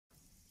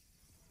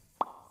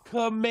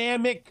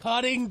commandment,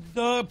 cutting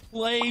the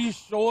play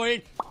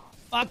short.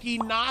 Lucky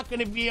not going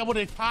to be able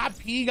to top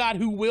P-God,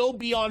 who will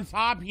be on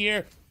top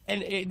here.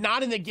 And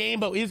not in the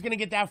game, but is going to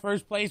get that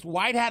first place.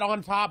 Whitehat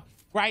on top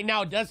right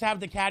now. Does have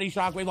the caddy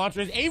shockwave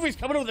launchers. Avery's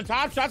coming over the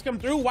top. Shots come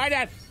through.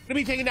 Whitehat going to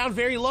be taken down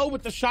very low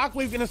with the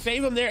shockwave. Going to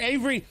save him there.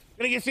 Avery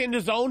going to get sent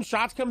into zone.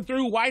 Shots come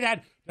through.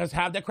 Whitehat does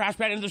have the crash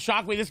pad into the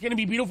shockwave. This is going to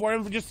be beautiful for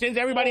him. Just sends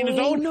everybody into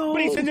zone. No.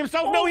 But he sends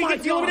himself. No, he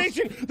gets the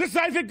elimination. The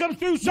Seismic comes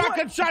through.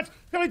 Shotgun shots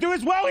coming through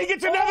as well. He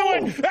gets another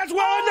one. As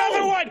well,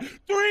 another one.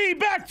 3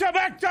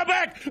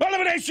 back-to-back-to-back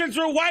eliminations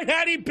for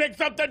Whitehat. He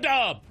picks up the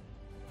dub.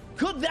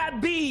 Could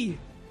that be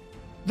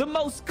the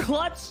most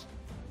clutch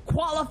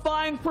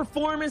qualifying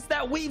performance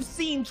that we've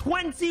seen?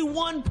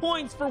 21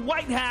 points for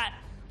Whitehat,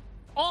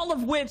 all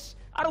of which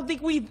I don't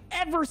think we've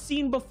ever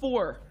seen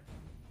before.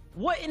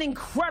 What an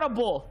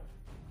incredible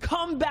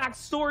comeback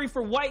story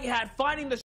for Whitehat, finding the